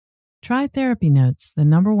Try Therapy Notes, the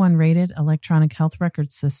 #1 rated electronic health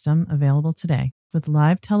record system available today. With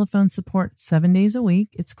live telephone support 7 days a week,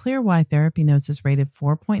 it's clear why Therapy Notes is rated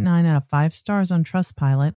 4.9 out of 5 stars on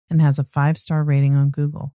Trustpilot and has a 5-star rating on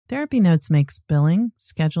Google. Therapy Notes makes billing,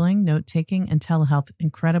 scheduling, note-taking, and telehealth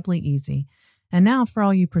incredibly easy. And now, for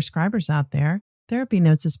all you prescribers out there, Therapy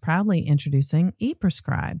Notes is proudly introducing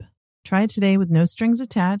ePrescribe. Try it today with no strings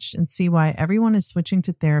attached and see why everyone is switching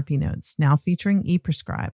to Therapy Notes, now featuring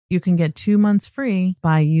ePrescribe. You can get 2 months free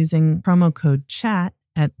by using promo code CHAT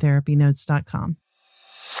at therapynotes.com.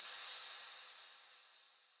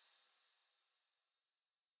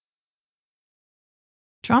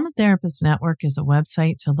 Trauma Therapist Network is a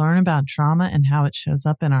website to learn about trauma and how it shows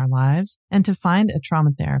up in our lives and to find a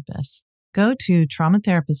trauma therapist. Go to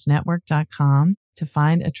traumatherapistnetwork.com to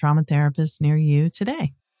find a trauma therapist near you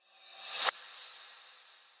today.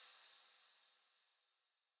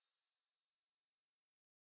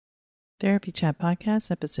 Therapy Chat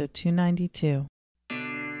Podcast, episode 292.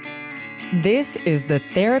 This is the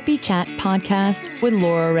Therapy Chat Podcast with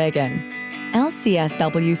Laura Reagan,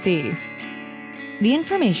 LCSWC. The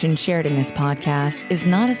information shared in this podcast is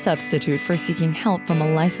not a substitute for seeking help from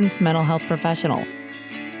a licensed mental health professional.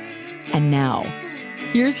 And now,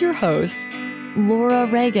 here's your host, Laura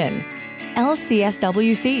Reagan,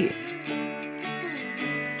 LCSWC.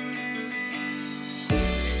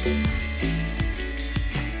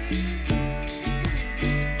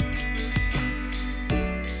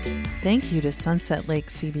 Thank you to Sunset Lake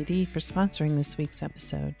CBD for sponsoring this week's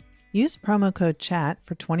episode. Use promo code CHAT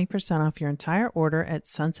for 20% off your entire order at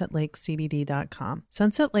sunsetlakecbd.com.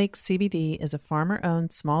 Sunset Lake CBD is a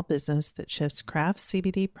farmer-owned small business that ships craft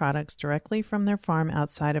CBD products directly from their farm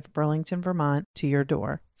outside of Burlington, Vermont, to your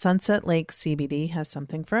door. Sunset Lake CBD has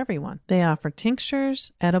something for everyone. They offer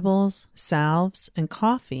tinctures, edibles, salves, and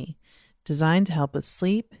coffee designed to help with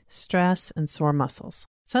sleep, stress, and sore muscles.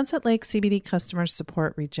 Sunset Lake CBD customers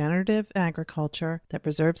support regenerative agriculture that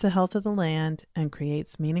preserves the health of the land and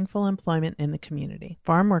creates meaningful employment in the community.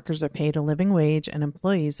 Farm workers are paid a living wage and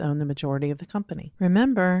employees own the majority of the company.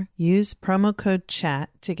 Remember, use promo code CHAT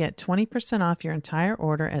to get 20% off your entire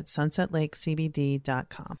order at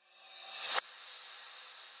sunsetlakecbd.com.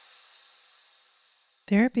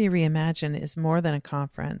 Therapy Reimagined is more than a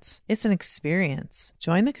conference. It's an experience.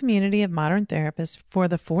 Join the community of modern therapists for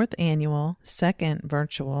the 4th annual, 2nd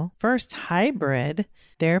virtual, 1st hybrid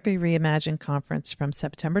Therapy Reimagined conference from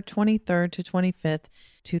September 23rd to 25th,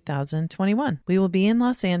 2021. We will be in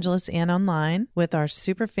Los Angeles and online with our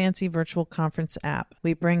super fancy virtual conference app.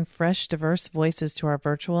 We bring fresh, diverse voices to our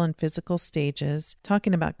virtual and physical stages,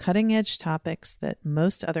 talking about cutting-edge topics that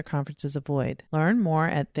most other conferences avoid. Learn more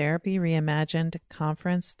at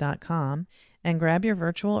therapyreimaginedconference.com and grab your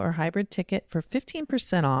virtual or hybrid ticket for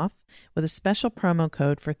 15% off with a special promo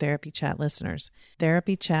code for Therapy Chat listeners,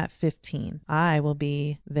 Therapy Chat 15. I will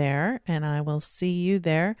be there and I will see you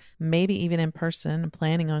there, maybe even in person. I'm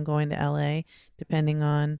planning on going to LA depending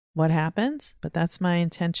on what happens, but that's my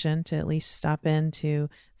intention, to at least stop into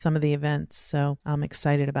some of the events. So I'm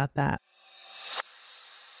excited about that.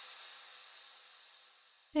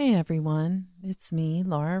 Hey everyone, it's me,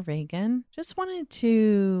 Laura Reagan. Just wanted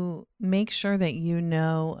to make sure that you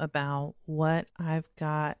know about what I've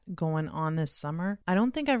got going on this summer. I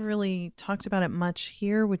don't think I've really talked about it much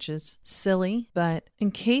here, which is silly, but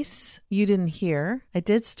in case you didn't hear, I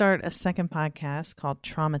did start a second podcast called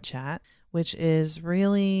Trauma Chat, which is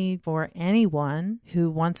really for anyone who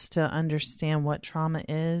wants to understand what trauma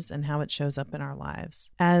is and how it shows up in our lives.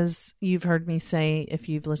 As you've heard me say, if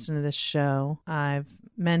you've listened to this show, I've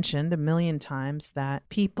mentioned a million times that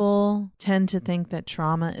people tend to think that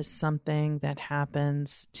trauma is something that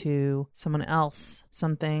happens to someone else,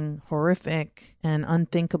 something horrific and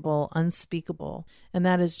unthinkable, unspeakable. And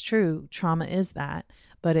that is true. Trauma is that.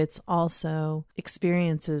 But it's also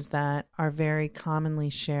experiences that are very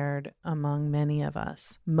commonly shared among many of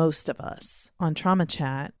us, most of us. On Trauma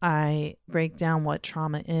Chat, I break down what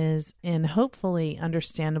trauma is in hopefully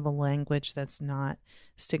understandable language that's not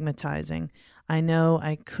stigmatizing. I know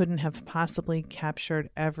I couldn't have possibly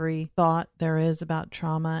captured every thought there is about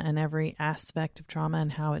trauma and every aspect of trauma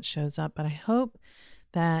and how it shows up, but I hope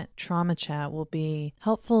that Trauma Chat will be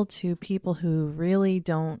helpful to people who really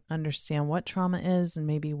don't understand what trauma is and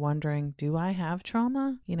maybe wondering, do I have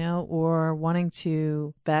trauma? Or wanting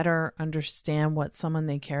to better understand what someone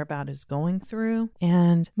they care about is going through.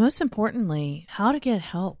 And most importantly, how to get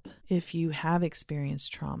help if you have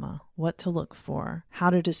experienced trauma, what to look for, how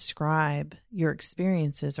to describe your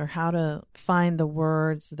experiences, or how to find the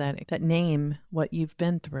words that name what you've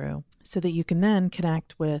been through, so that you can then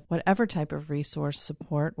connect with whatever type of resource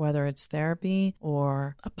support, whether it's therapy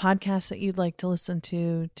or a podcast that you'd like to listen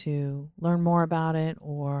to learn more about it,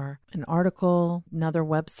 or an article, another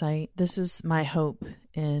website. This is my hope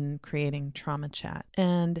in creating Trauma Chat.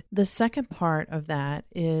 And the second part of that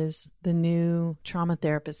is the new Trauma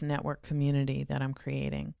Therapist Network community that I'm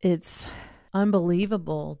creating. It's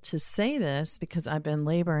unbelievable to say this because I've been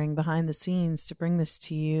laboring behind the scenes to bring this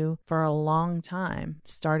to you for a long time.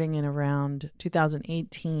 Starting in around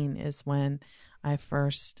 2018 is when I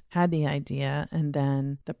first had the idea, and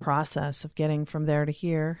then the process of getting from there to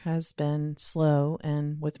here has been slow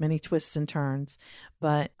and with many twists and turns.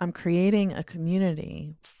 But I'm creating a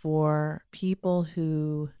community for people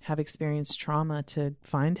who have experienced trauma to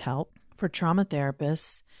find help, for trauma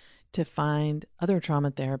therapists to find other trauma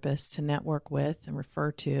therapists to network with and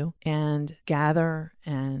refer to, and gather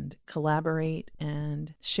and collaborate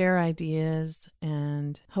and share ideas,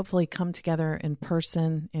 and hopefully come together in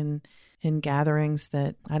person in gatherings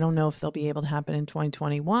that I don't know if they'll be able to happen in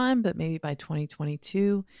 2021, but maybe by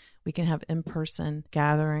 2022, we can have in-person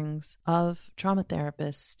gatherings of trauma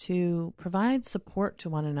therapists to provide support to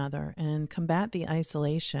one another and combat the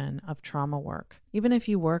isolation of trauma work. Even if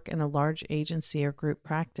you work in a large agency or group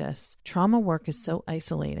practice, trauma work is so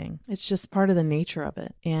isolating. It's just part of the nature of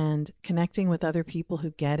it. And connecting with other people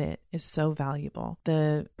who get it is so valuable.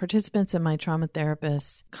 The participants in my trauma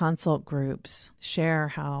therapist consult groups share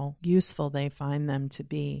how useful they find them to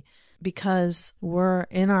be, because we're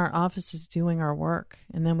in our offices doing our work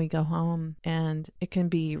and then we go home, and it can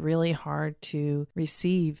be really hard to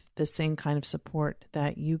receive the same kind of support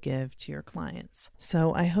that you give to your clients.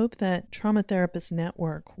 So I hope that Trauma Therapist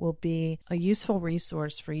Network will be a useful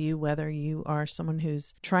resource for you, whether you are someone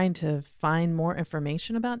who's trying to find more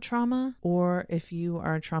information about trauma, or if you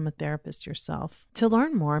are a trauma therapist yourself. To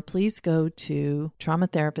learn more, please go to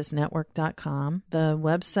traumatherapistnetwork.com. The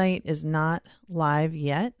website is not live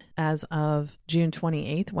yet as of June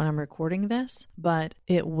 28th when I'm recording this, but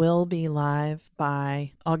it will be live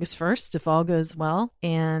by August 1st if all goes well,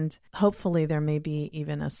 and hopefully there may be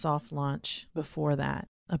even a soft launch before that,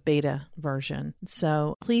 a beta version.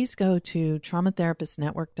 So please go to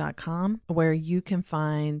traumatherapistnetwork.com, where you can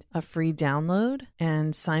find a free download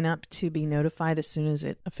and sign up to be notified as soon as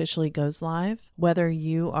it officially goes live. Whether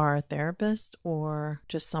you are a therapist or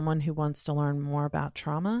just someone who wants to learn more about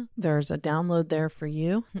trauma, there's a download there for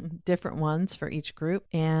you, different ones for each group.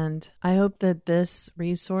 And I hope that this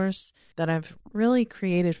resource that I've really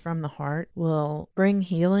created from the heart will bring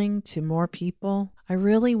healing to more people. I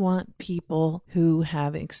really want people who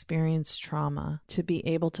have experienced trauma to be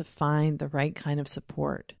able to find the right kind of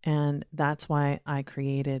support. And that's why I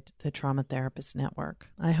created the Trauma Therapist Network.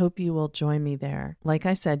 I hope you will join me there. Like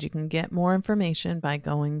I said, you can get more information by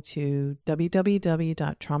going to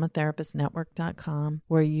www.traumatherapistnetwork.com,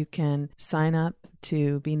 where you can sign up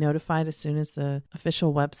to be notified as soon as the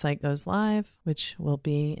official website goes live, which will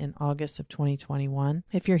be in August of 2021.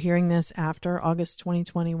 If you're hearing this after August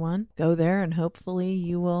 2021, go there and hopefully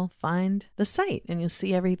you will find the site and you'll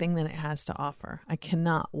see everything that it has to offer. I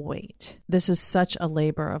cannot wait. This is such a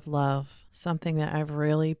labor of love, something that I've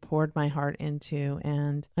really poured my heart into,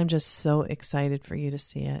 and I'm just so excited for you to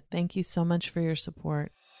see it. Thank you so much for your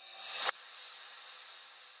support.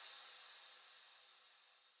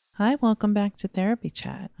 Hi, welcome back to Therapy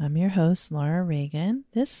Chat. I'm your host, Laura Reagan.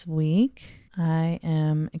 This week, I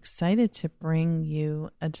am excited to bring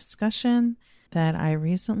you a discussion that I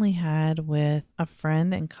recently had with a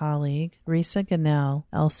friend and colleague, Risa Ganel,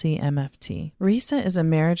 LCMFT. Risa is a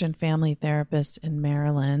marriage and family therapist in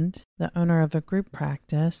Maryland, the owner of a group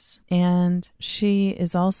practice, and she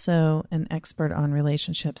is also an expert on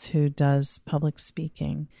relationships who does public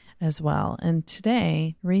speaking as well. And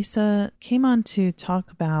today, Risa came on to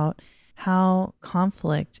talk about how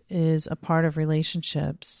conflict is a part of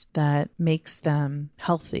relationships that makes them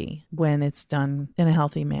healthy when it's done in a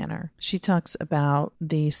healthy manner. She talks about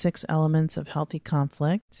the 6 elements of healthy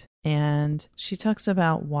conflict, and she talks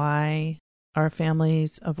about why our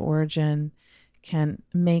families of origin can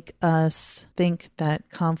make us think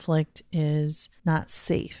that conflict is not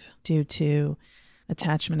safe due to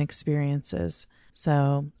attachment experiences.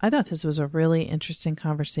 So I thought this was a really interesting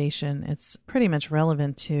conversation. It's pretty much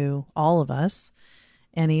relevant to all of us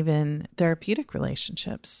and even therapeutic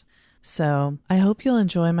relationships. So I hope you'll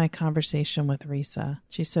enjoy my conversation with Risa.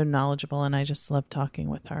 She's so knowledgeable and I just love talking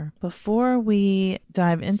with her. Before we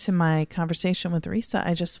dive into my conversation with Risa,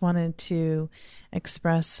 I just wanted to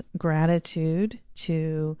express gratitude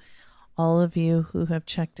to all of you who have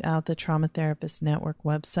checked out the Trauma Therapist Network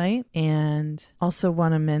website. And also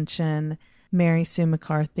want to mention Mary Sue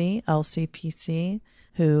McCarthy, LCPC,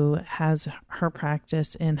 who has her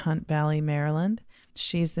practice in Hunt Valley, Maryland.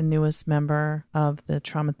 She's the newest member of the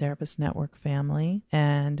Trauma Therapist Network family.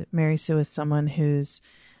 And Mary Sue is someone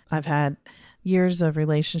I've had years of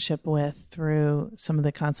relationship with through some of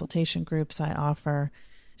the consultation groups I offer.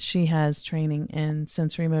 She has training in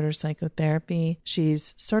sensory motor psychotherapy.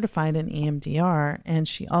 She's certified in EMDR, and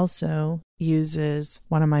she also uses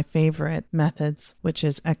one of my favorite methods, which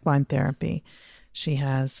is equine therapy. She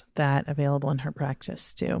has that available in her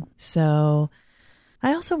practice too. So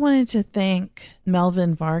I also wanted to thank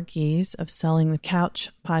Melvin Varghese of Selling the Couch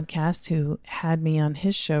podcast, who had me on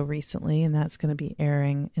his show recently, and that's going to be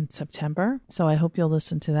airing in September. So I hope you'll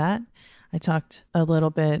listen to that. I talked a little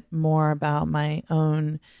bit more about my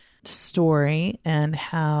own story and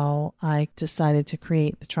how I decided to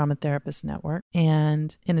create the Trauma Therapist Network.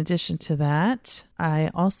 And in addition to that, I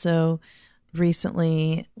also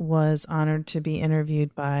recently was honored to be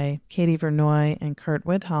interviewed by Katie Vernoy and Kurt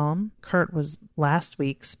Widholm. Kurt was last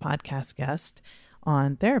week's podcast guest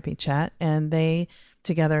on Therapy Chat, and they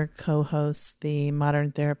together co-host the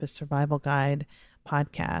Modern Therapist Survival Guide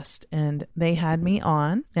podcast. And they had me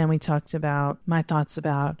on, and we talked about my thoughts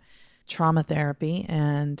about trauma therapy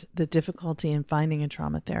and the difficulty in finding a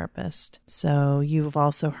trauma therapist. So you've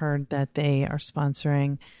also heard that they are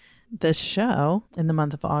sponsoring this show in the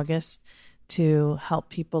month of August to help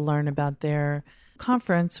people learn about their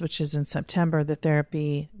conference, which is in September, the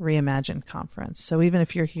Therapy Reimagined Conference. So even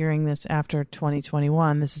if you're hearing this after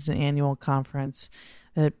 2021, this is an annual conference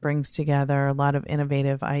that brings together a lot of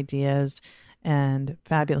innovative ideas and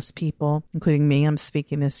fabulous people, including me. I'm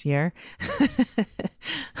speaking this year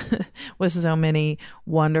with so many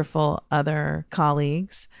wonderful other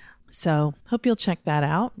colleagues. So hope you'll check that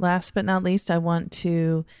out. Last but not least, I want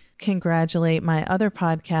to congratulate my other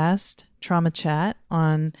podcast, Trauma Chat,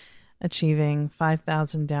 on achieving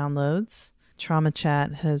 5,000 downloads. Trauma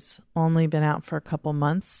Chat has only been out for a couple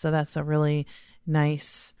months, so that's a really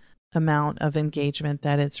nice amount of engagement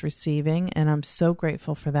that it's receiving, and I'm so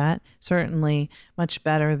grateful for that. Certainly much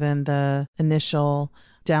better than the initial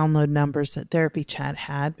download numbers that Therapy Chat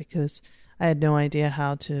had, because I had no idea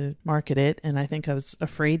how to market it, and I think I was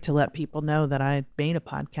afraid to let people know that I had made a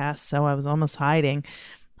podcast, so I was almost hiding.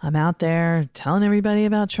 I'm out there telling everybody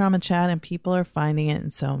about Trauma Chat, and people are finding it,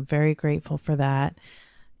 and so I'm very grateful for that.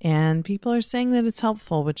 And people are saying that it's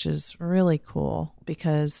helpful, which is really cool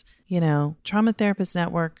because, Trauma Therapist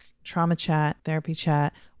Network, Trauma Chat, Therapy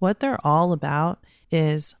Chat, what they're all about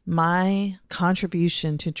is my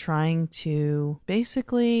contribution to trying to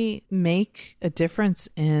basically make a difference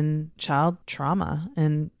in child trauma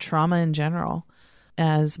and trauma in general.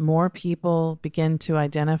 As more people begin to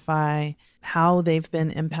identify how they've been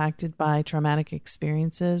impacted by traumatic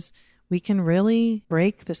experiences, we can really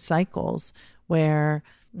break the cycles where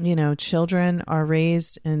children are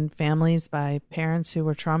raised in families by parents who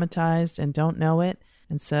were traumatized and don't know it.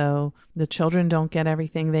 And so the children don't get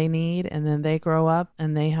everything they need. And then they grow up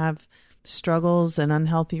and they have struggles and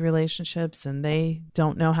unhealthy relationships, and they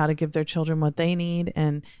don't know how to give their children what they need.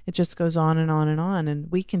 And it just goes on and on and on. And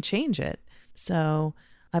we can change it. So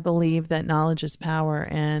I believe that knowledge is power.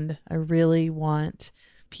 And I really want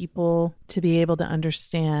people to be able to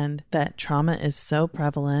understand that trauma is so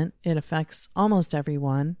prevalent. It affects almost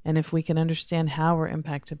everyone. And if we can understand how we're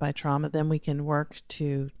impacted by trauma, then we can work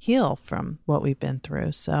to heal from what we've been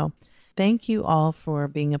through. So thank you all for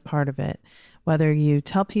being a part of it. Whether you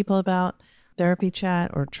tell people about Therapy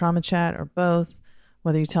Chat or Trauma Chat or both,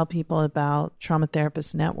 whether you tell people about Trauma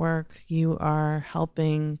Therapist Network, you are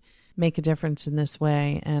helping make a difference in this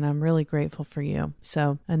way, and I'm really grateful for you.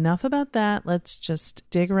 So enough about that. Let's just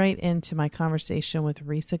dig right into my conversation with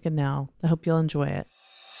Risa Ganel. I hope you'll enjoy it.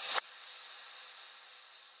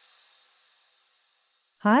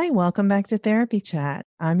 Hi, welcome back to Therapy Chat.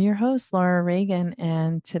 I'm your host, Laura Reagan,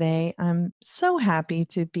 and today I'm so happy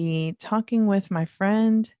to be talking with my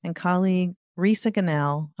friend and colleague, Risa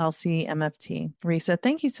Ganel, LCMFT. Risa,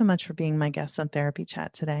 thank you so much for being my guest on Therapy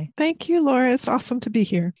Chat today. Thank you, Laura. It's awesome to be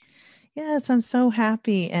here. Yes, I'm so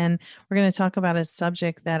happy. And we're going to talk about a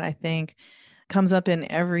subject that I think comes up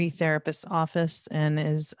in every therapist's office and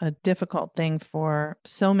is a difficult thing for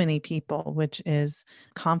so many people, which is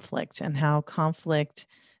conflict and how conflict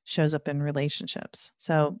shows up in relationships.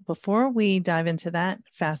 So before we dive into that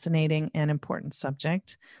fascinating and important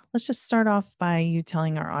subject, let's just start off by you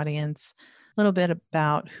telling our audience a little bit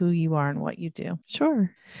about who you are and what you do.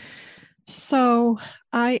 Sure. So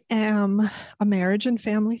I am a marriage and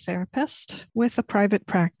family therapist with a private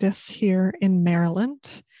practice here in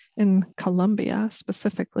Maryland. in Colombia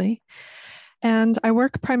specifically. And I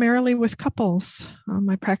work primarily with couples.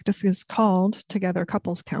 My practice is called Together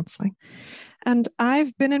Couples Counseling. And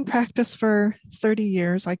I've been in practice for 30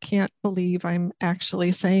 years. I can't believe I'm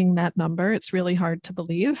actually saying that number. It's really hard to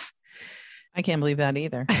believe. I can't believe that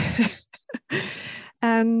either.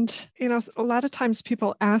 And, a lot of times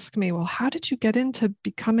people ask me, well, how did you get into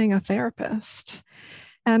becoming a therapist?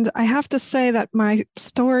 And I have to say that my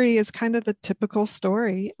story is kind of the typical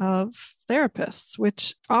story of therapists,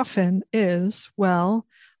 which often is, well,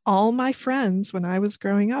 all my friends when I was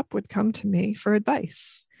growing up would come to me for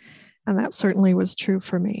advice. And that certainly was true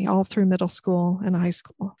for me all through middle school and high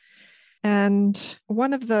school. And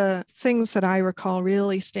one of the things that I recall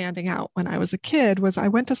really standing out when I was a kid was I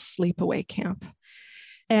went to sleepaway camp.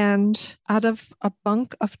 And out of a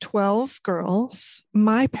bunk of 12 girls,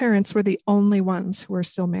 my parents were the only ones who were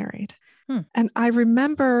still married. And I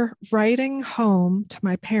remember writing home to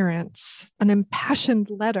my parents an impassioned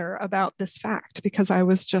letter about this fact because I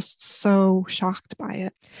was just so shocked by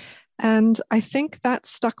it. And I think that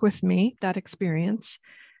stuck with me, that experience,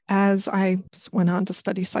 as I went on to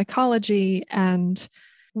study psychology. And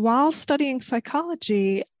while studying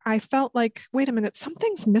psychology, I felt like, wait a minute,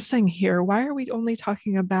 something's missing here. Why are we only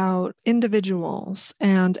talking about individuals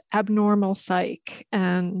and abnormal psych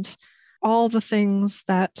and all the things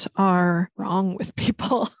that are wrong with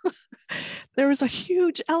people? There was a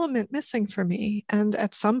huge element missing for me. And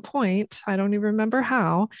at some point, I don't even remember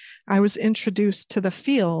how, I was introduced to the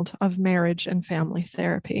field of marriage and family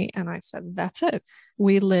therapy. And I said, that's it.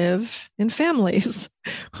 We live in families.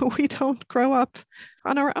 We don't grow up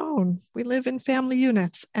on our own. We live in family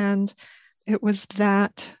units. And it was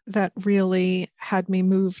that really had me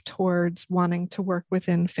move towards wanting to work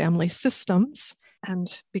within family systems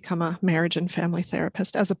and become a marriage and family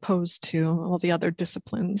therapist, as opposed to all the other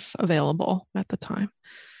disciplines available at the time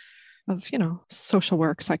of, social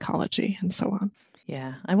work, psychology, and so on.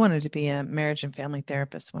 Yeah, I wanted to be a marriage and family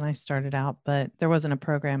therapist when I started out, but there wasn't a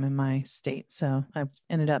program in my state. So I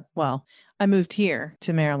I moved here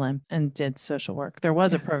to Maryland and did social work. There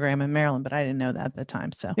was a program in Maryland, but I didn't know that at the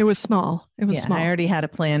time. So it was small. Small. I already had a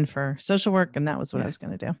plan for social work, and that was what I was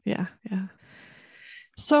going to do. Yeah.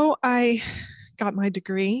 So I got my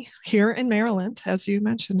degree here in Maryland, as you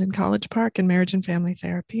mentioned, in College Park in marriage and family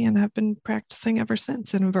therapy, and have been practicing ever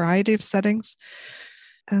since in a variety of settings.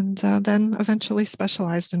 And then eventually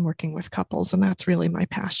specialized in working with couples. And that's really my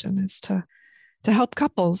passion, is to help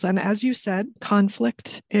couples. And as you said,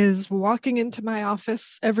 conflict is walking into my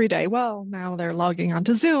office every day. Well, now they're logging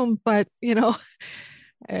onto Zoom, but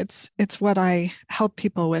it's what I help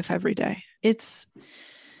people with every day. It's,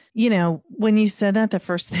 when you said that, the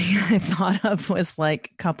first thing I thought of was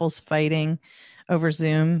like couples fighting over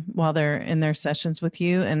Zoom while they're in their sessions with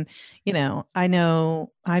you. And, I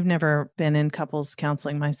know I've never been in couples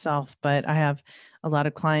counseling myself, but I have a lot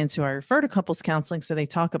of clients who I refer to couples counseling. So they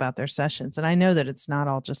talk about their sessions. And I know that it's not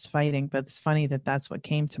all just fighting, but it's funny that that's what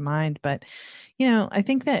came to mind. But, I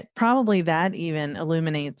think that probably that even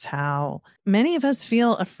illuminates how many of us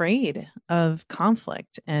feel afraid of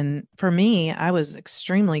conflict. And for me, I was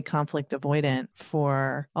extremely conflict avoidant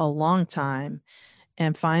for a long time.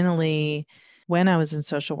 And finally, when I was in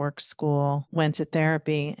social work school, went to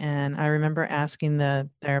therapy. And I remember asking the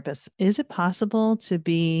therapist, is it possible to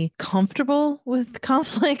be comfortable with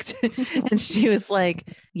conflict? And she was like,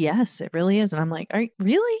 yes, it really is. And I'm like,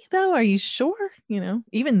 really though? Are you sure?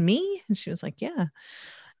 Even me? And she was like, yeah.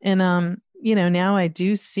 And, now I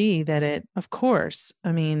do see that of course,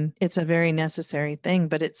 it's a very necessary thing,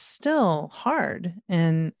 but it's still hard.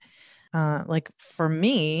 And like for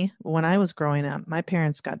me, when I was growing up, my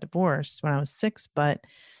parents got divorced when I was 6, but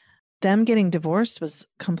them getting divorced was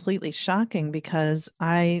completely shocking because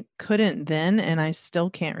I couldn't then, and I still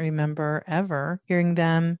can't remember ever hearing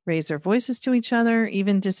them raise their voices to each other,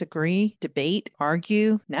 even disagree, debate,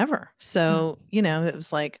 argue, never. So, it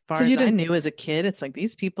was like, as far as I knew as a kid, it's like,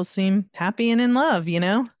 these people seem happy and in love,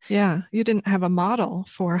 Yeah. You didn't have a model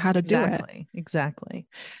for how to do it. Exactly.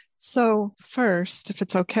 So first, if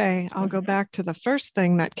it's okay, I'll go back to the first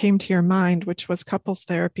thing that came to your mind, which was couples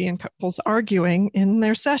therapy and couples arguing in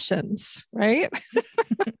their sessions, right?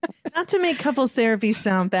 Not to make couples therapy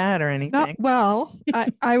sound bad or anything.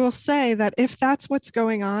 I will say that if that's what's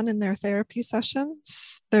going on in their therapy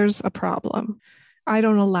sessions, there's a problem. I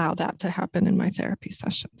don't allow that to happen in my therapy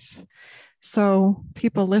sessions. So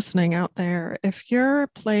people listening out there, if you're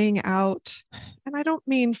playing out, and I don't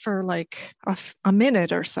mean for like a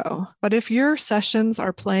minute or so, but if your sessions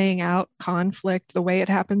are playing out conflict the way it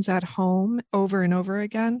happens at home over and over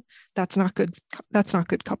again, that's not good. That's not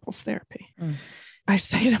good couples therapy. I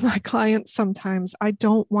say to my clients sometimes, I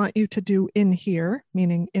don't want you to do in here,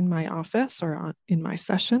 meaning in my office or in my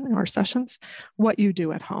session or sessions, what you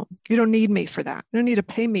do at home. You don't need me for that. You don't need to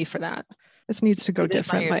pay me for that. This needs to go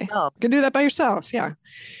differently. You can do that by yourself. Yeah.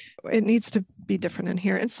 It needs to be different in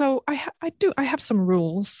here. And so I have some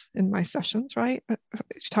rules in my sessions, right?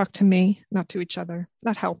 Talk to me, not to each other.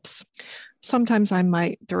 That helps. Sometimes I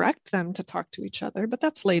might direct them to talk to each other, but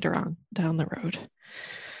that's later on down the road.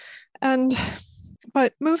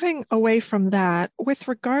 But moving away from that, with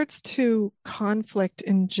regards to conflict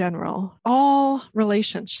in general, all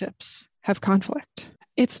relationships have conflict.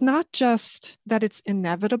 It's not just that it's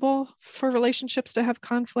inevitable for relationships to have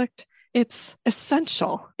conflict. It's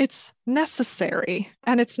essential, it's necessary,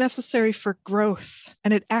 and it's necessary for growth.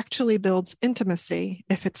 And it actually builds intimacy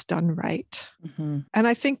if it's done right. Mm-hmm. And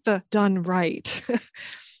I think the done right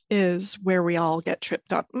is where we all get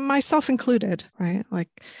tripped up, myself included, right? Like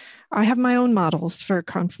I have my own models for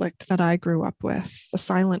conflict that I grew up with. The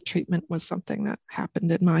silent treatment was something that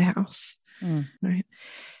happened in my house, right?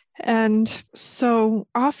 And so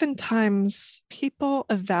oftentimes people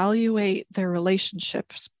evaluate their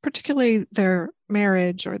relationships, particularly their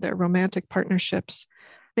marriage or their romantic partnerships,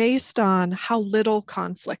 based on how little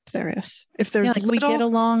conflict there is. If there's we get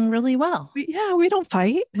along really well. We don't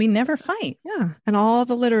fight. We never fight. Yeah. And all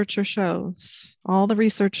the literature shows, all the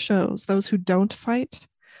research shows, those who don't fight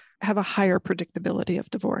have a higher predictability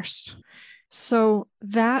of divorce. So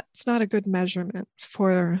that's not a good measurement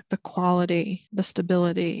for the quality, the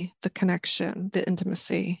stability, the connection, the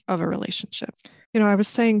intimacy of a relationship. I was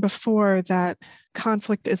saying before that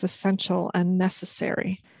conflict is essential and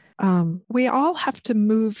necessary. We all have to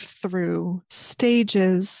move through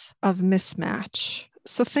stages of mismatch.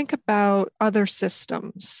 So think about other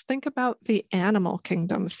systems. Think about the animal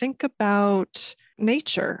kingdom. Think about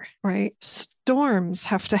nature, right? Storms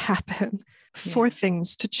have to happen for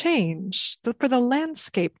things to change, for the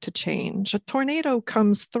landscape to change. A tornado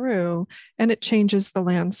comes through and it changes the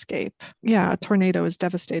landscape. Yeah, a tornado is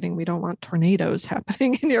devastating. We don't want tornadoes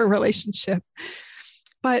happening in your relationship.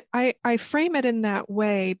 But I frame it in that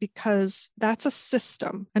way because that's a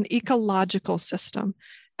system, an ecological system.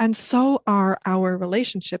 And so are our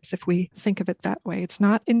relationships, if we think of it that way. It's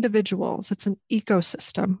not individuals, it's an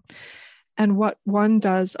ecosystem. And what one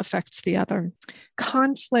does affects the other.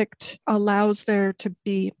 Conflict allows there to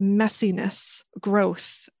be messiness,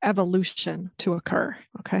 growth, evolution to occur.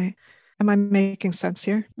 Okay. Am I making sense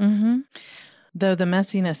here? Mm-hmm. Though the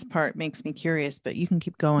messiness part makes me curious, but you can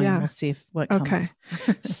keep going. Yeah. We'll see what comes.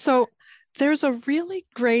 Okay. So there's a really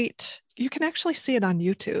great, you can actually see it on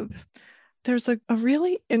YouTube. There's a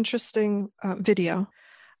really interesting video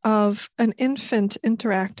of an infant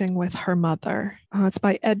interacting with her mother. It's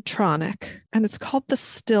by Ed Tronick, and it's called the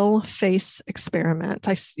Still Face Experiment.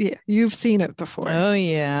 You've seen it before. Oh,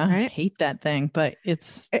 yeah. Right? I hate that thing, but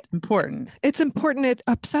it's important. It's important. It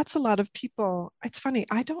upsets a lot of people. It's funny.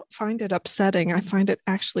 I don't find it upsetting. I find it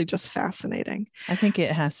actually just fascinating. I think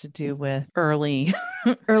it has to do with early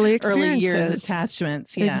experiences. Years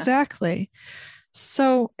attachments. Yeah. Exactly.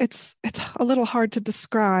 So it's a little hard to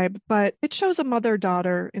describe, but it shows a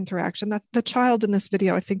mother-daughter interaction. That's the child in this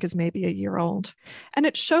video, I think, is maybe a year old. And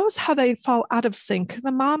it shows how they fall out of sync.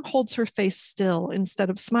 The mom holds her face still instead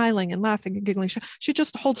of smiling and laughing and giggling. She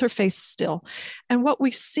just holds her face still. And what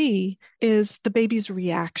we see is the baby's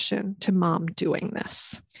reaction to mom doing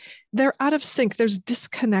this. They're out of sync. There's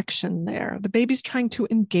disconnection there. The baby's trying to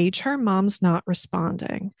engage her. Mom's not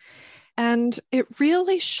responding. And it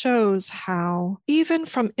really shows how, even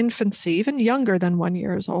from infancy, even younger than 1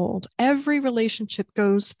 year old, every relationship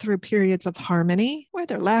goes through periods of harmony where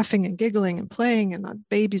they're laughing and giggling and playing, and the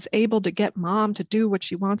baby's able to get mom to do what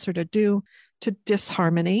she wants her to do, to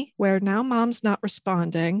disharmony, where now mom's not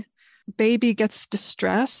responding. Baby gets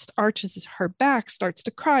distressed, arches her back, starts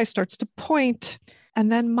to cry, starts to point. And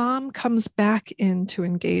then mom comes back in to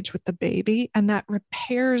engage with the baby, and that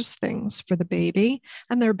repairs things for the baby,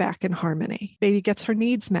 and they're back in harmony. Baby gets her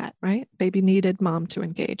needs met, right? Baby needed mom to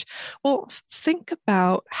engage. Well, think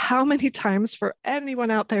about how many times, for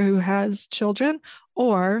anyone out there who has children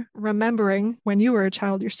or remembering when you were a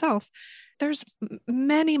child yourself, there's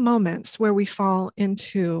many moments where we fall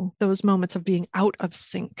into those moments of being out of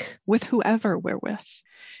sync with whoever we're with.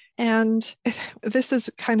 And this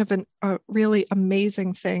is kind of a really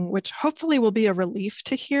amazing thing, which hopefully will be a relief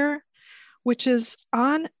to hear which is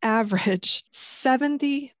on average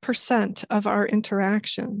 70% of our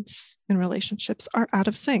interactions in relationships are out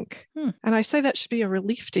of sync. And I say that should be a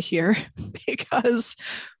relief to hear because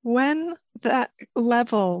when that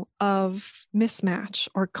level of mismatch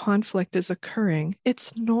or conflict is occurring,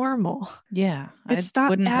 it's normal. Yeah. It's I not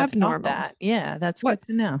wouldn't have thought abnormal. that. Yeah, that's good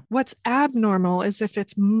to know. What's abnormal is if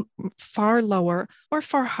it's far lower or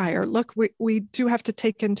far higher. Look, we do have to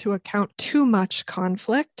take into account too much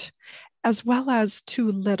conflict as well as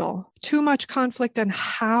too little. Too much conflict and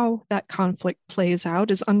how that conflict plays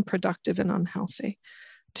out is unproductive and unhealthy.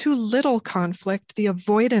 Too little conflict, the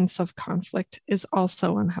avoidance of conflict, is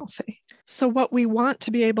also unhealthy. So what we want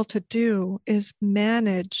to be able to do is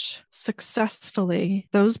manage successfully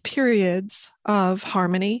those periods of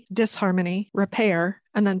harmony, disharmony, repair,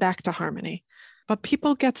 and then back to harmony. But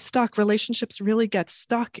people get stuck, relationships really get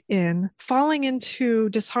stuck in falling into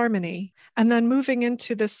disharmony and then moving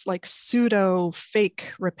into this like pseudo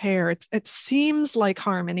fake repair. It seems like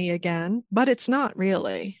harmony again, but it's not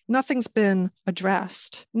really. Nothing's been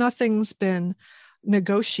addressed. Nothing's been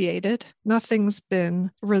negotiated. Nothing's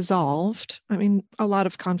been resolved. I mean, a lot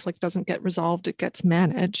of conflict doesn't get resolved. It gets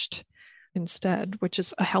managed instead, which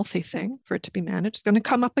is a healthy thing for it to be managed. It's going to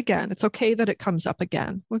come up again. It's okay that it comes up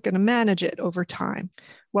again. We're going to manage it over time.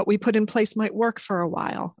 What we put in place might work for a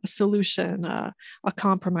while. A solution, a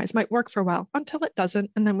compromise might work for a while until it doesn't,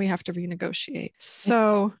 and then we have to renegotiate.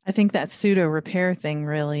 So I think that pseudo repair thing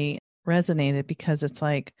really resonated because it's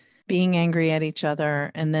like being angry at each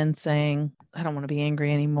other and then saying, I don't want to be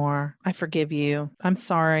angry anymore. I forgive you. I'm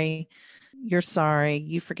sorry. You're sorry,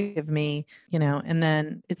 you forgive me, and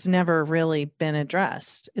then it's never really been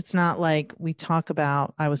addressed. It's not like we talk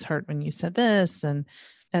about, I was hurt when you said this and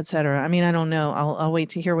et cetera. I mean, I don't know. I'll wait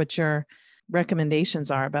to hear what your recommendations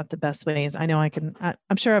are about the best ways. I know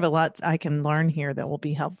I'm sure I have a lot I can learn here that will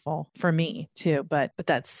be helpful for me too, but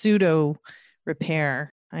that pseudo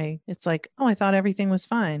repair, it's like, oh, I thought everything was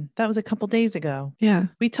fine. That was a couple days ago. Yeah.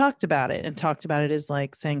 We talked about it as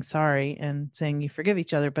like saying sorry and saying you forgive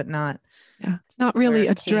each other, but not really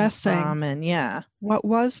addressing and what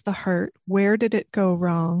was the hurt? Where did it go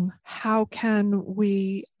wrong? How can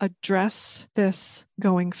we address this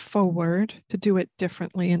going forward to do it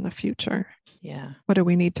differently in the future? Yeah. What do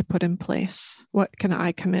we need to put in place? What can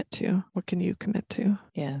I commit to? What can you commit to?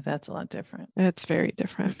 Yeah, that's a lot different. It's very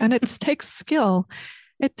different. And it takes skill.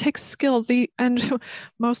 It takes skill. And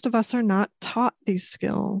most of us are not taught these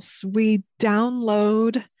skills. We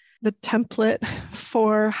download the template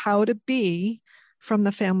for how to be from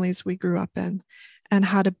the families we grew up in. And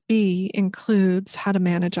how to be includes how to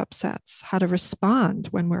manage upsets, how to respond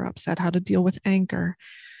when we're upset, how to deal with anger.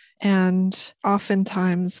 And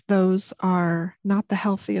oftentimes those are not the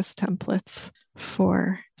healthiest templates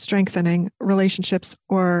for strengthening relationships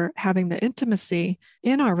or having the intimacy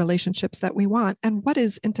in our relationships that we want. And what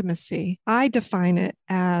is intimacy? I define it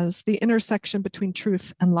as the intersection between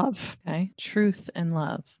truth and love. Okay. Truth and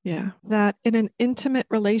love. Yeah. That in an intimate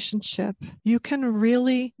relationship, you can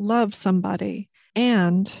really love somebody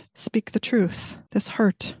and speak the truth. This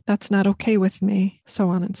hurt, that's not okay with me, so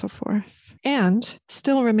on and so forth. And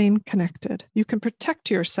still remain connected. You can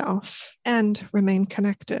protect yourself and remain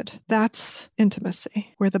connected. That's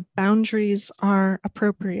intimacy, where the boundaries are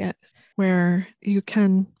appropriate, where you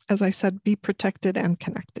can, as I said, be protected and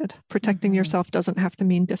connected. Protecting yourself doesn't have to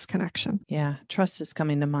mean disconnection. Yeah, trust is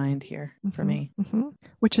coming to mind here for me.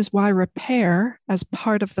 Which is why repair, as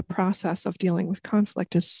part of the process of dealing with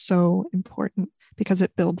conflict, is so important, because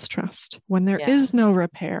it builds trust. When there is no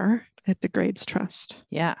repair, it degrades trust.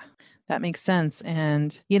 Yeah, that makes sense.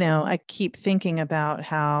 And, I keep thinking about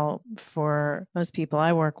how for most people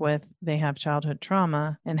I work with, they have childhood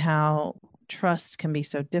trauma and how trust can be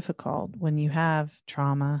so difficult when you have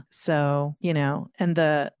trauma. So, and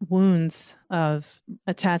the wounds of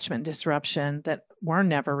attachment disruption that were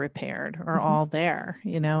never repaired are all there,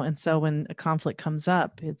 and so when a conflict comes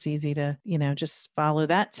up, it's easy to, just follow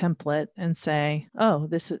that template and say, oh,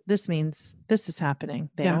 this means this is happening.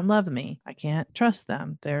 They don't love me. I can't trust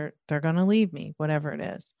them. They're going to leave me, whatever it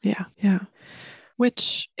is. Yeah. Yeah.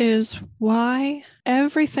 Which is why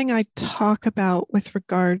everything I talk about with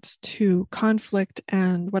regards to conflict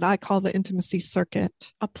and what I call the intimacy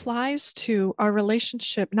circuit applies to our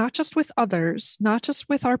relationship, not just with others, not just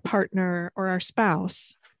with our partner or our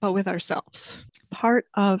spouse, but with ourselves. Part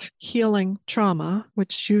of healing trauma,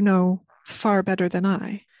 which you know far better than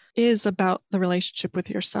I, is about the relationship with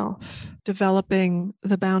yourself, developing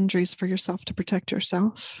the boundaries for yourself to protect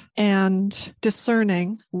yourself, and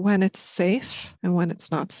discerning when it's safe and when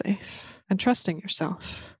it's not safe, and trusting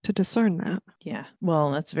yourself to discern that. Yeah.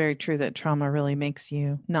 Well, that's very true that trauma really makes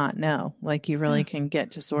you not know. Like you really can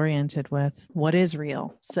get disoriented with what is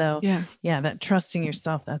real. So yeah, that trusting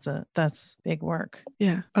yourself, that's big work.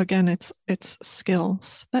 Yeah. Again, it's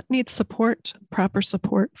skills that need support, proper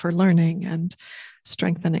support for learning and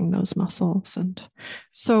strengthening those muscles. And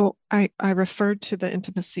so I referred to the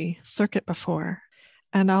intimacy circuit before,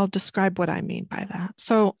 and I'll describe what I mean by that.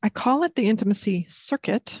 So I call it the intimacy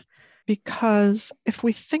circuit because if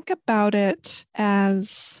we think about it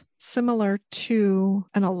as similar to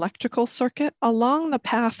an electrical circuit, along the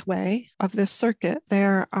pathway of this circuit,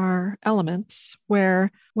 there are elements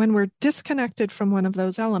where when we're disconnected from one of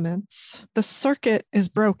those elements, the circuit is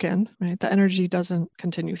broken, right? The energy doesn't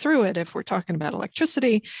continue through it if we're talking about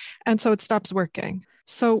electricity, and so it stops working.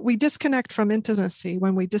 So we disconnect from intimacy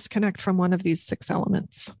when we disconnect from one of these 6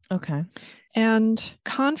 elements. Okay. And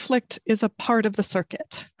conflict is a part of the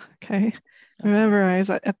circuit. Okay. Remember,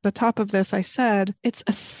 at the top of this, I said it's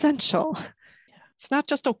essential. It's not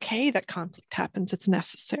just okay that conflict happens, it's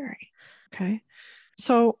necessary. Okay.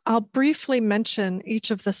 So I'll briefly mention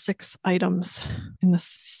each of the 6 items in this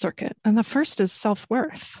circuit. And the first is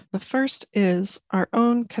self-worth. The first is our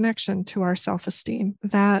own connection to our self-esteem,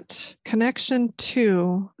 that connection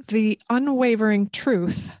to the unwavering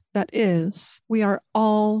truth that is, we are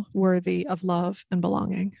all worthy of love and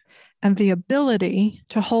belonging, and the ability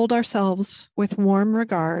to hold ourselves with warm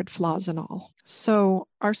regard, flaws and all. So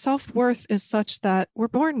our self-worth is such that we're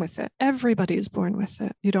born with it. Everybody is born with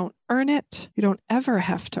it. You don't earn it. You don't ever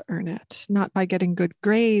have to earn it. Not by getting good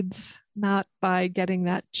grades, not by getting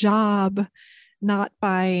that job, not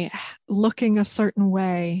by looking a certain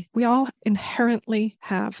way. We all inherently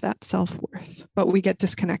have that self-worth, but we get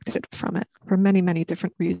disconnected from it for many, many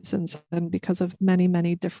different reasons and because of many,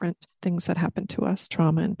 many different things that happen to us,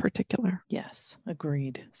 trauma in particular. Yes,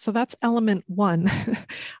 agreed. So that's element 1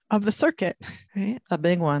 of the circuit, right? A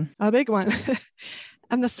big one. A big one.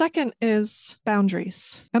 And the second is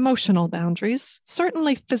boundaries, emotional boundaries,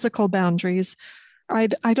 certainly physical boundaries.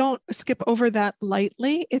 I don't skip over that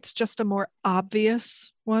lightly. It's just a more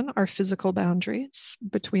obvious one, our physical boundaries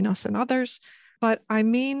between us and others. But I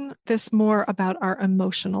mean this more about our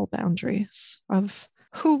emotional boundaries of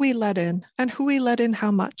who we let in and who we let in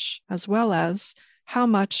how much, as well as how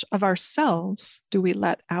much of ourselves do we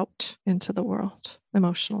let out into the world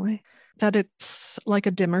emotionally. That it's like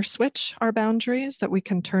a dimmer switch, our boundaries, that we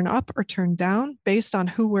can turn up or turn down based on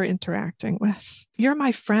who we're interacting with. You're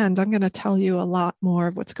my friend. I'm going to tell you a lot more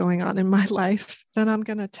of what's going on in my life than I'm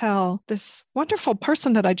going to tell this wonderful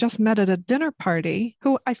person that I just met at a dinner party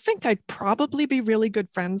who I think I'd probably be really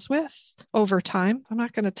good friends with over time. I'm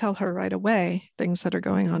not going to tell her right away things that are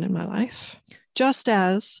going on in my life. Just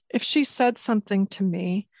as if she said something to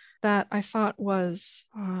me that I thought was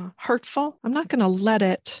hurtful, I'm not going to let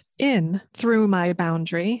it in through my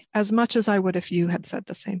boundary as much as I would if you had said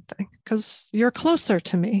the same thing, because you're closer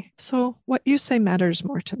to me. So what you say matters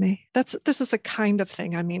more to me. This is the kind of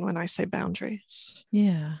thing I mean when I say boundaries.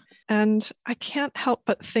 Yeah. And I can't help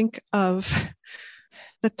but think of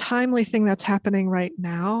the timely thing that's happening right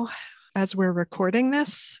now as we're recording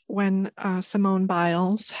this, when Simone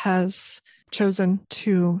Biles has chosen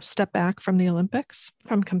to step back from the Olympics,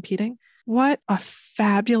 from competing. What a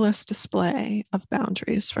fabulous display of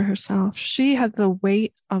boundaries for herself. She had the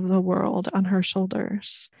weight of the world on her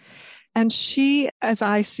shoulders. And she, as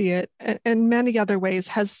I see it, in many other ways,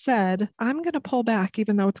 has said, I'm going to pull back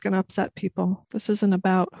even though it's going to upset people. This isn't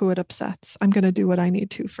about who it upsets. I'm going to do what I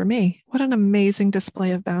need to for me. What an amazing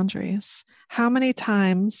display of boundaries. How many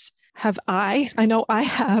times have I know I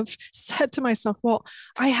have said to myself, well,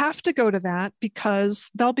 I have to go to that because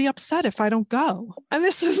they'll be upset if I don't go. And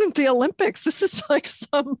this isn't the Olympics. This is like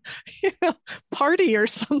some, party or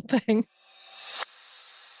something.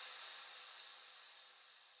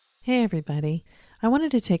 Hey, everybody. I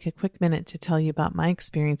wanted to take a quick minute to tell you about my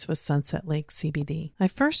experience with Sunset Lake CBD. I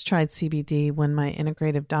first tried CBD when my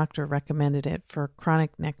integrative doctor recommended it for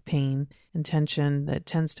chronic neck pain and tension that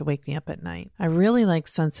tends to wake me up at night. I really like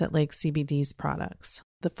Sunset Lake CBD's products.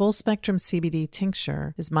 The full spectrum CBD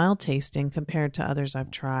tincture is mild tasting compared to others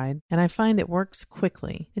I've tried, and I find it works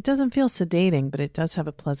quickly. It doesn't feel sedating, but it does have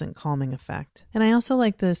a pleasant calming effect. And I also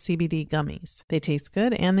like the CBD gummies. They taste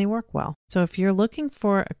good and they work well. So if you're looking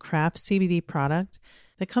for a craft CBD product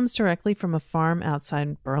that comes directly from a farm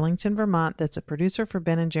outside Burlington, Vermont that's a producer for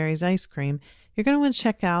Ben & Jerry's ice cream, you're going to want to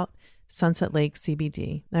check out Sunset Lake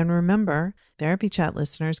CBD. And remember, Therapy Chat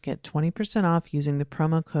listeners get 20% off using the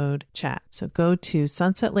promo code CHAT. So go to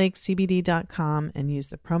sunsetlakecbd.com and use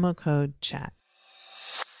the promo code CHAT.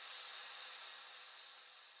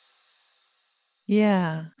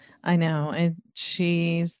 Yeah, I know. And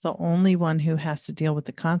she's the only one who has to deal with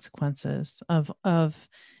the consequences of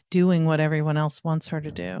doing what everyone else wants her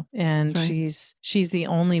to do. And she's the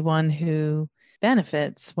only one who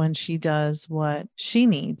benefits when she does what she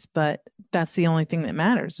needs, but that's the only thing that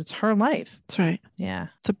matters. It's her life. That's right. Yeah.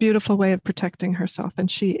 It's a beautiful way of protecting herself. And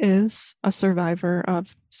she is a survivor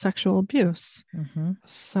of sexual abuse. Mm-hmm.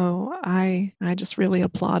 So I just really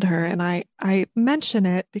applaud her. And I mention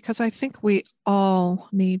it because I think we all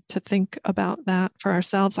need to think about that for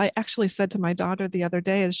ourselves. I actually said to my daughter the other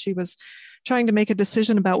day as she was trying to make a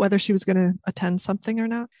decision about whether she was going to attend something or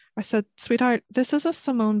not, I said, sweetheart, this is a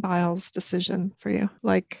Simone Biles decision for you.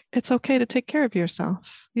 Like, it's okay to take care of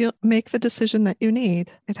yourself. You'll make the decision that you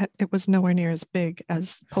need. It was nowhere near as big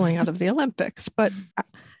as pulling out of the Olympics, but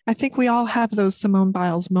I think we all have those Simone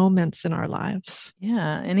Biles moments in our lives.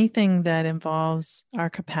 Yeah. Anything that involves our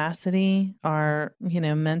capacity, our,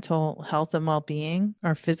 mental health and well-being,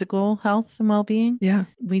 our physical health and well-being. Yeah.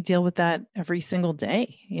 We deal with that every single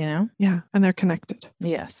day, Yeah. And they're connected.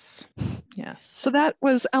 Yes. Yes. So that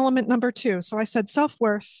was element number 2. So I said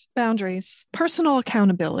self-worth, boundaries, personal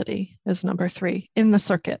accountability is number 3 in the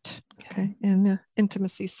circuit. Okay, in the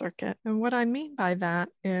intimacy circuit. And what I mean by that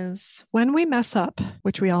is when we mess up,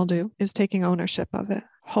 which we all do, is taking ownership of it,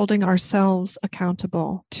 holding ourselves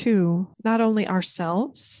accountable to not only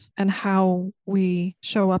ourselves and how we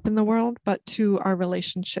show up in the world, but to our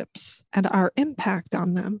relationships and our impact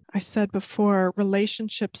on them. I said before,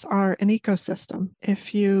 relationships are an ecosystem.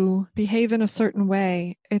 If you behave in a certain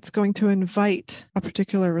way, it's going to invite a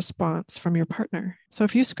particular response from your partner. So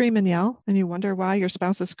if you scream and yell and you wonder why your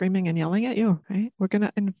spouse is screaming and yelling at you, right? We're going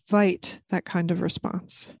to invite that kind of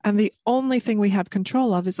response. And the only thing we have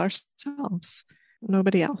control of is ourselves.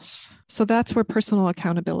 Nobody else. So that's where personal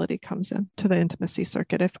accountability comes in to the intimacy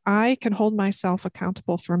circuit. If I can hold myself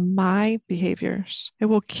accountable for my behaviors, it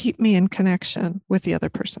will keep me in connection with the other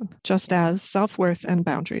person, just as self-worth and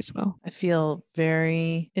boundaries will. I feel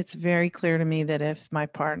it's very clear to me that if my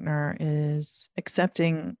partner is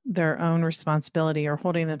accepting their own responsibility or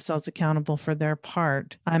holding themselves accountable for their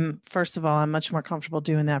part, I'm much more comfortable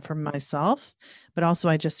doing that for myself. But also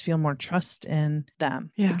I just feel more trust in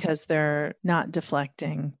them because they're not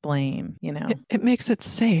deflecting blame, It makes it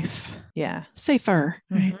safe. Yeah. Safer,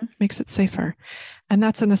 right? Mm-hmm. Makes it safer. And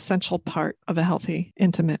that's an essential part of a healthy,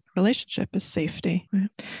 intimate relationship is safety. Right?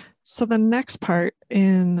 So the next part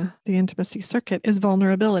in the intimacy circuit is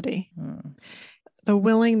vulnerability. The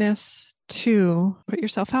willingness to put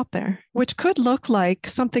yourself out there, which could look like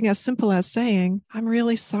something as simple as saying, I'm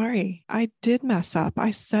really sorry. I did mess up.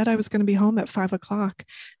 I said I was going to be home at 5:00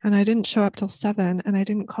 and I didn't show up till 7 and I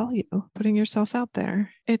didn't call you. Putting yourself out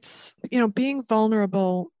there. It's, being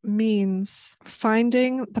vulnerable means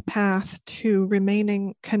finding the path to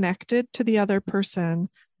remaining connected to the other person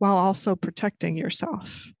while also protecting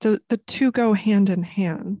yourself. The two go hand in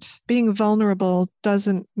hand. Being vulnerable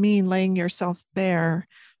doesn't mean laying yourself bare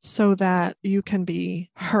so that you can be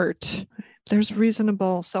hurt. There's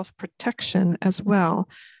reasonable self-protection as well.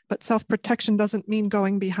 But self-protection doesn't mean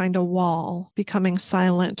going behind a wall, becoming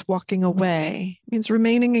silent, walking away. It means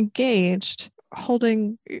remaining engaged,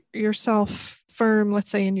 holding yourself firm, let's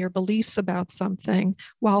say, in your beliefs about something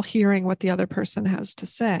while hearing what the other person has to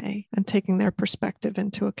say and taking their perspective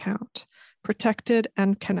into account. Protected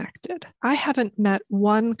and connected. I haven't met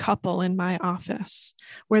one couple in my office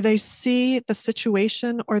where they see the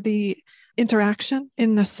situation or the interaction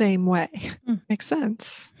in the same way. Makes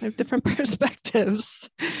sense. They have different perspectives,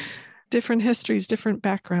 different histories, different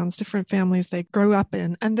backgrounds, different families they grew up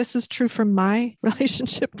in. And this is true for my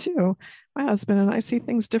relationship too. My husband and I see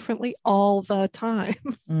things differently all the time.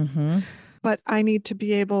 Mm-hmm. But I need to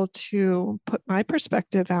be able to put my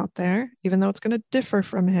perspective out there, even though it's going to differ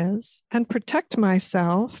from his, and protect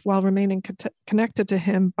myself while remaining connected to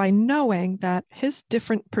him by knowing that his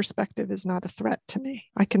different perspective is not a threat to me.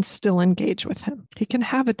 I can still engage with him. He can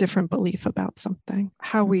have a different belief about something.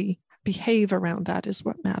 How we behave around that is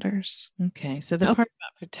what matters. Okay. So the part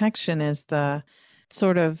about protection is the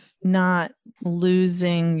sort of not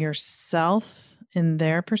losing yourself in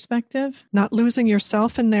their perspective. Not losing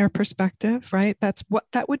yourself in their perspective, right?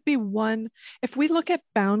 That would be one. If we look at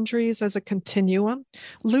boundaries as a continuum,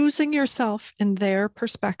 losing yourself in their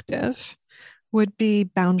perspective would be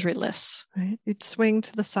boundaryless, right? You'd swing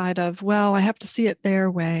to the side of, well, I have to see it their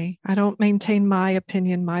way. I don't maintain my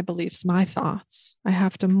opinion, my beliefs, my thoughts. I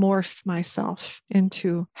have to morph myself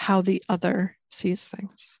into how the other sees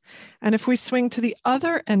things. And if we swing to the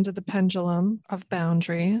other end of the pendulum of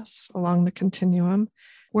boundaries along the continuum,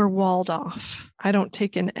 we're walled off. I don't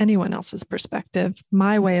take in anyone else's perspective.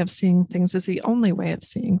 My way of seeing things is the only way of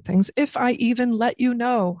seeing things, if I even let you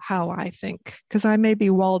know how I think, because I may be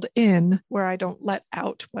walled in where I don't let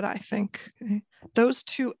out what I think. Okay? Those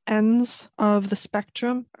two ends of the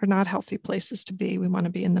spectrum are not healthy places to be. We want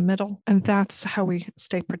to be in the middle. And that's how we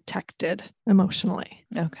stay protected emotionally.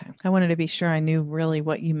 Okay. I wanted to be sure I knew really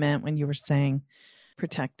what you meant when you were saying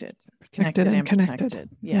protected. Connected and connected. Protected.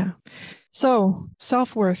 Yeah. So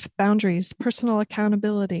self-worth, boundaries, personal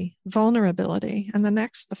accountability, vulnerability. And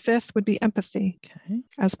the fifth would be empathy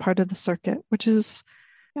as part of the circuit, which is,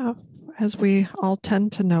 as we all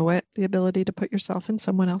tend to know it, the ability to put yourself in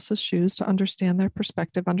someone else's shoes, to understand their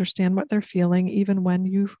perspective, understand what they're feeling, even when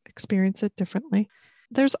you experience it differently.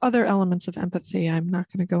 There's other elements of empathy. I'm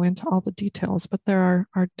not going to go into all the details, but there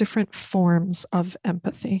are different forms of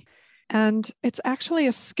empathy. And it's actually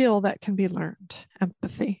a skill that can be learned.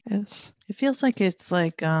 Empathy is. It feels like it's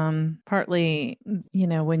like partly,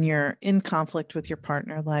 when you're in conflict with your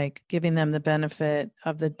partner, like giving them the benefit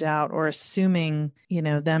of the doubt or assuming,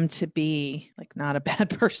 them to be like not a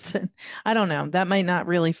bad person. I don't know. That might not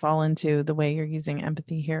really fall into the way you're using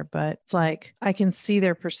empathy here, but it's like I can see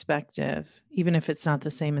their perspective, even if it's not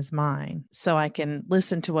the same as mine. So I can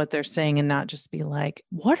listen to what they're saying and not just be like,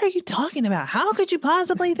 what are you talking about? How could you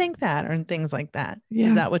possibly think that? Or things like that. Yeah.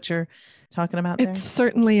 Is that what you're talking about there? It's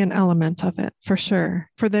certainly an element of it, for sure.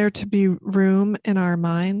 For there to be room in our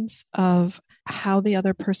minds of how the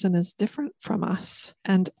other person is different from us.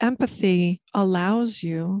 And empathy allows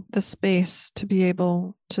you the space to be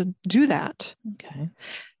able to do that. Okay.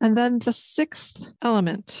 And then the sixth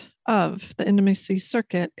element of the intimacy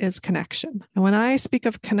circuit is connection. And when I speak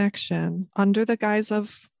of connection under the guise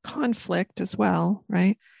of conflict as well,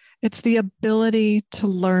 right? It's the ability to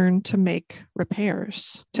learn to make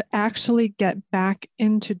repairs, to actually get back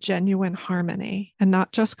into genuine harmony and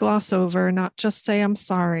not just gloss over, not just say, I'm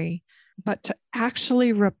sorry, but to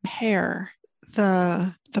actually repair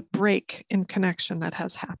the break in connection that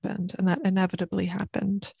has happened and that inevitably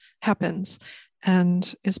happens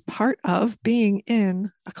and is part of being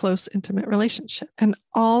in a close, intimate relationship. And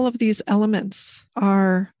all of these elements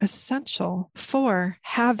are essential for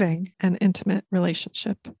having an intimate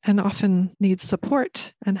relationship and often need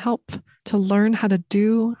support and help to learn how to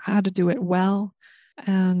do it well.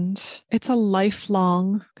 And it's a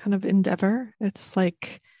lifelong kind of endeavor. It's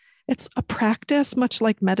a practice, much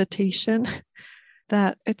like meditation.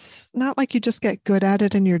 That it's not like you just get good at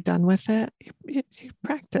it and you're done with it. You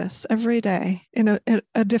practice every day in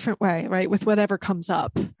a different way, right? With whatever comes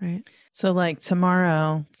up, right? So like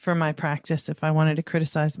tomorrow for my practice, if I wanted to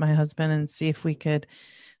criticize my husband and see if we could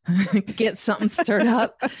get something stirred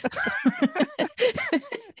up.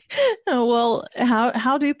 Well,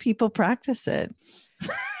 how do people practice it?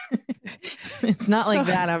 It's not like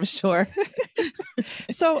that, I'm sure.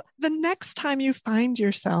 So the next time you find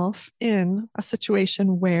yourself in a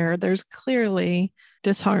situation where there's clearly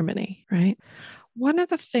disharmony, right? One of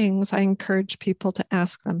the things I encourage people to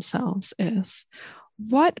ask themselves is,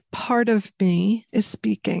 what part of me is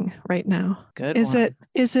speaking right now? Is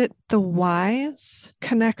it the wise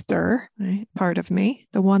connector, right, part of me,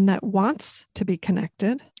 the one that wants to be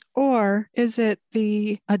connected? Or is it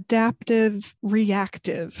the adaptive,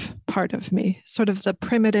 reactive part of me, sort of the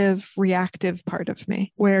primitive, reactive part of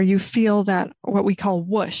me, where you feel that what we call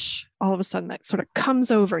whoosh, all of a sudden that sort of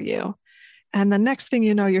comes over you. And the next thing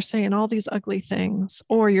you know, you're saying all these ugly things,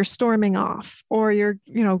 or you're storming off, or you're,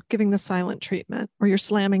 giving the silent treatment, or you're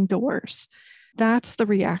slamming doors. That's the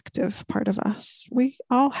reactive part of us. We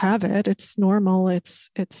all have it. It's normal. It's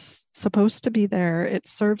supposed to be there. It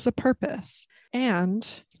serves a purpose. And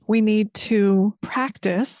we need to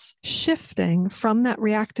practice shifting from that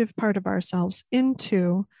reactive part of ourselves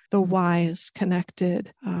into the wise,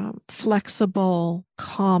 connected, flexible,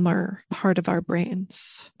 calmer part of our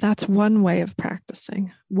brains. That's one way of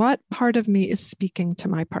practicing. What part of me is speaking to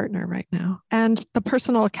my partner right now? And the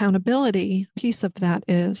personal accountability piece of that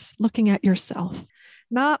is looking at yourself.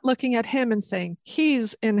 Not looking at him and saying,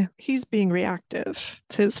 he's being reactive.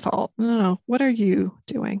 It's his fault. No. What are you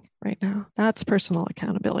doing right now? That's personal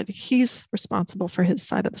accountability. He's responsible for his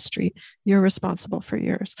side of the street. You're responsible for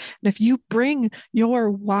yours. And if you bring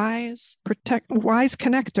your wise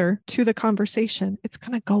connector to the conversation, it's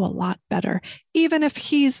going to go a lot better, even if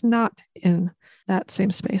he's not in that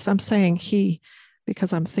same space. I'm saying he,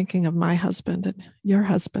 because I'm thinking of my husband and your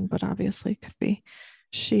husband, but obviously it could be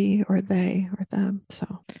she or they or them.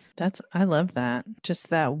 So I love that. Just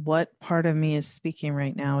that what part of me is speaking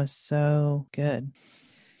right now is so good.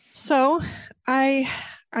 So I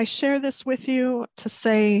share this with you to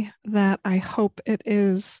say that I hope it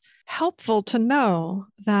is helpful to know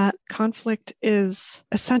that conflict is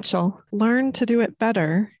essential. Learn to do it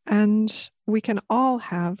better, and we can all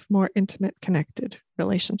have more intimate, connected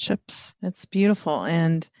relationships. That's beautiful.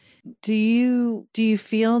 And do you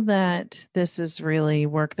feel that this is really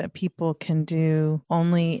work that people can do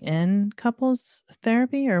only in couples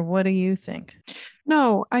therapy, or what do you think?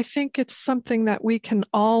 No, I think it's something that we can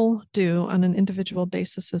all do on an individual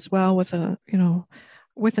basis as well, with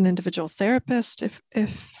with an individual therapist, if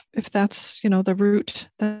that's, the route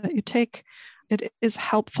that you take. It is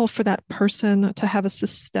helpful for that person to have a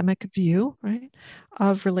systemic view, right,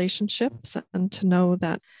 of relationships, and to know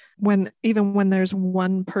that even when there's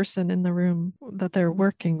one person in the room that they're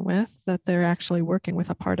working with, that they're actually working with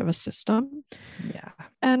a part of a system. Yeah.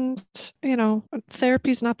 And,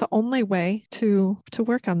 therapy is not the only way to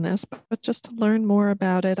work on this, but just to learn more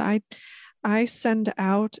about it. I send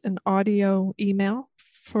out an audio email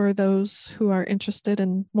for those who are interested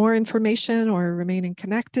in more information or remaining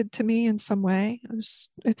connected to me in some way.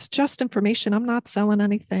 It's just information. I'm not selling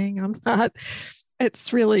anything.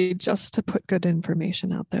 It's really just to put good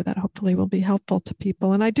information out there that hopefully will be helpful to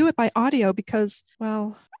people. And I do it by audio because,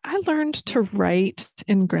 well, I learned to write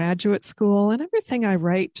in graduate school, and everything I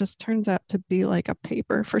write just turns out to be like a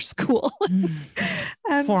paper for school.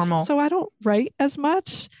 And Formal. so I don't write as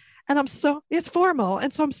much. And it's formal.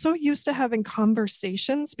 And so I'm so used to having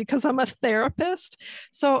conversations because I'm a therapist.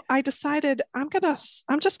 So I decided I'm just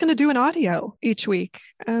going to do an audio each week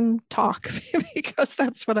and talk because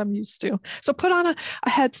that's what I'm used to. So put on a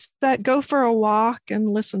headset, go for a walk, and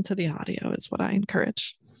listen to the audio is what I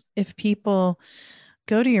encourage. If people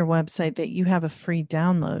go to your website, that you have a free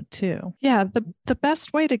download too. Yeah, the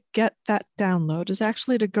best way to get that download is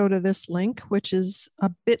actually to go to this link, which is a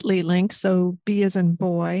bit.ly link. So B as in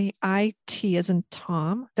boy, IT as in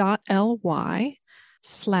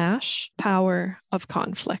Tom.ly/power of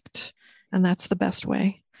conflict. And that's the best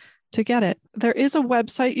way to get it. There is a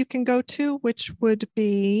website you can go to, which would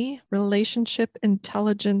be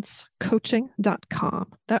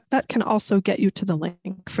relationshipintelligencecoaching.com. That can also get you to the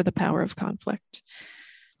link for the power of conflict.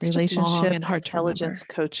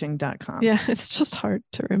 Relationshipintelligencecoaching.com. Yeah, it's just hard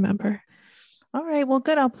to remember. All right. Well,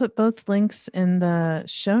 good. I'll put both links in the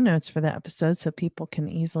show notes for the episode so people can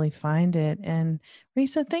easily find it. And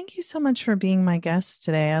Risa, thank you so much for being my guest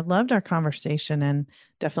today. I loved our conversation and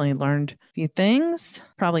definitely learned a few things.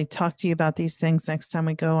 Probably talk to you about these things next time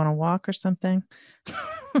we go on a walk or something.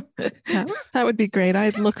 That would be great.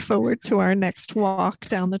 I'd look forward to our next walk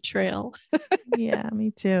down the trail. Yeah, me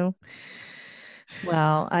too.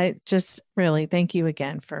 Well, I just really thank you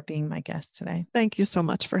again for being my guest today. Thank you so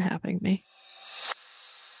much for having me.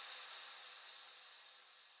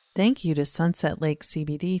 Thank you to Sunset Lake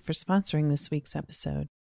CBD for sponsoring this week's episode.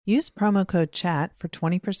 Use promo code CHAT for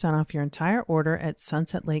 20% off your entire order at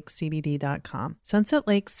sunsetlakecbd.com. Sunset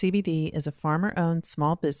Lake CBD is a farmer-owned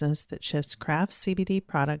small business that ships craft CBD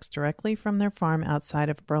products directly from their farm outside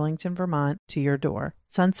of Burlington, Vermont, to your door.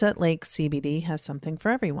 Sunset Lake CBD has something for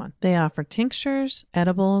everyone. They offer tinctures,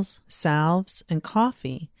 edibles, salves, and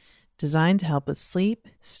coffee designed to help with sleep,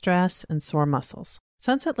 stress, and sore muscles.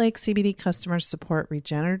 Sunset Lake CBD customers support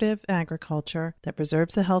regenerative agriculture that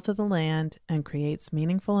preserves the health of the land and creates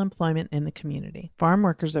meaningful employment in the community. Farm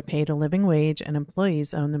workers are paid a living wage and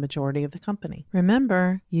employees own the majority of the company.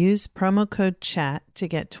 Remember, use promo code CHAT to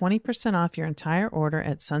get 20% off your entire order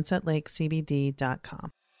at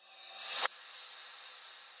sunsetlakecbd.com.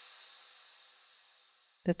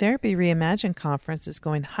 The Therapy Reimagined Conference is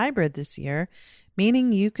going hybrid this year,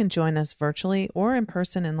 meaning you can join us virtually or in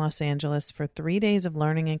person in Los Angeles for 3 days of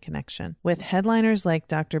learning and connection. With headliners like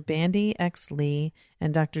Dr. Bandy X. Lee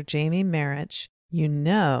and Dr. Jamie Marich, you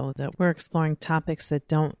know that we're exploring topics that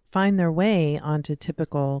don't find their way onto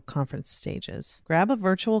typical conference stages. Grab a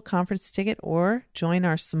virtual conference ticket or join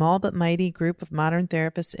our small but mighty group of modern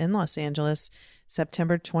therapists in Los Angeles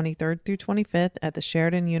September 23rd through 25th at the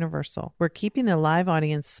Sheraton Universal. We're keeping the live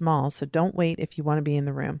audience small, so don't wait if you want to be in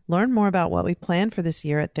the room. Learn more about what we plan for this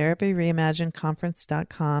year at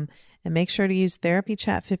therapyreimaginedconference.com and make sure to use Therapy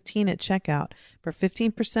Chat 15 at checkout for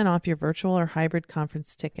 15% off your virtual or hybrid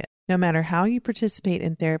conference ticket. No matter how you participate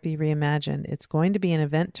in Therapy Reimagined, it's going to be an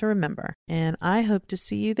event to remember. And I hope to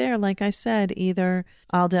see you there. Like I said, either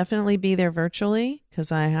I'll definitely be there virtually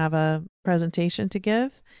because I have a presentation to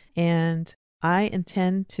give, and I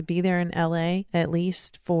intend to be there in LA at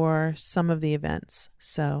least for some of the events.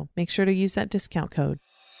 So make sure to use that discount code.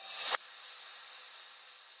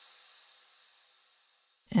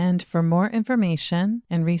 And for more information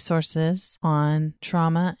and resources on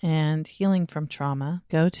trauma and healing from trauma,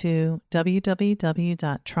 go to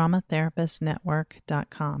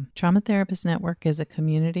www.traumatherapistnetwork.com. Trauma Therapist Network is a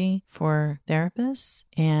community for therapists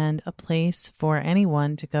and a place for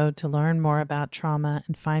anyone to go to learn more about trauma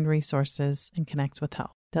and find resources and connect with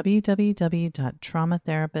help.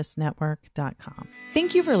 www.traumatherapistnetwork.com.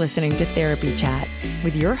 Thank you for listening to Therapy Chat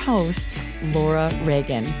with your host, Laura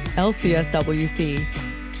Reagan, LCSWC.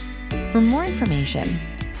 For more information,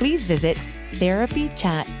 please visit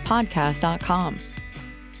therapychatpodcast.com.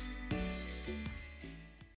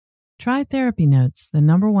 Try Therapy Notes, the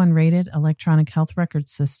 #1 rated electronic health record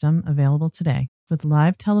system available today. With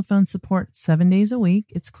live telephone support 7 days a week,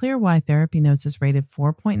 it's clear why Therapy Notes is rated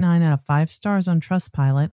 4.9 out of 5 stars on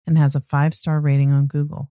Trustpilot and has a 5-star rating on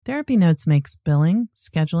Google. Therapy Notes makes billing,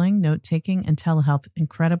 scheduling, note-taking, and telehealth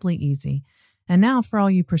incredibly easy. And now for all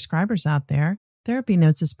you prescribers out there, Therapy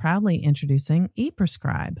Notes is proudly introducing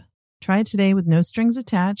ePrescribe. Try it today with no strings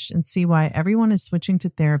attached and see why everyone is switching to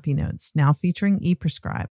Therapy Notes, now featuring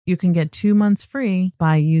ePrescribe. You can get 2 months free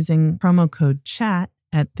by using promo code CHAT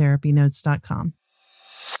at therapynotes.com.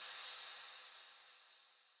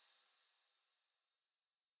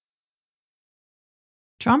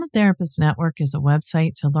 Trauma Therapist Network is a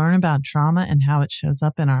website to learn about trauma and how it shows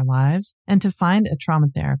up in our lives and to find a trauma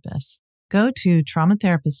therapist. Go to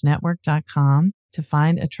traumatherapistnetwork.com to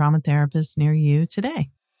find a trauma therapist near you today.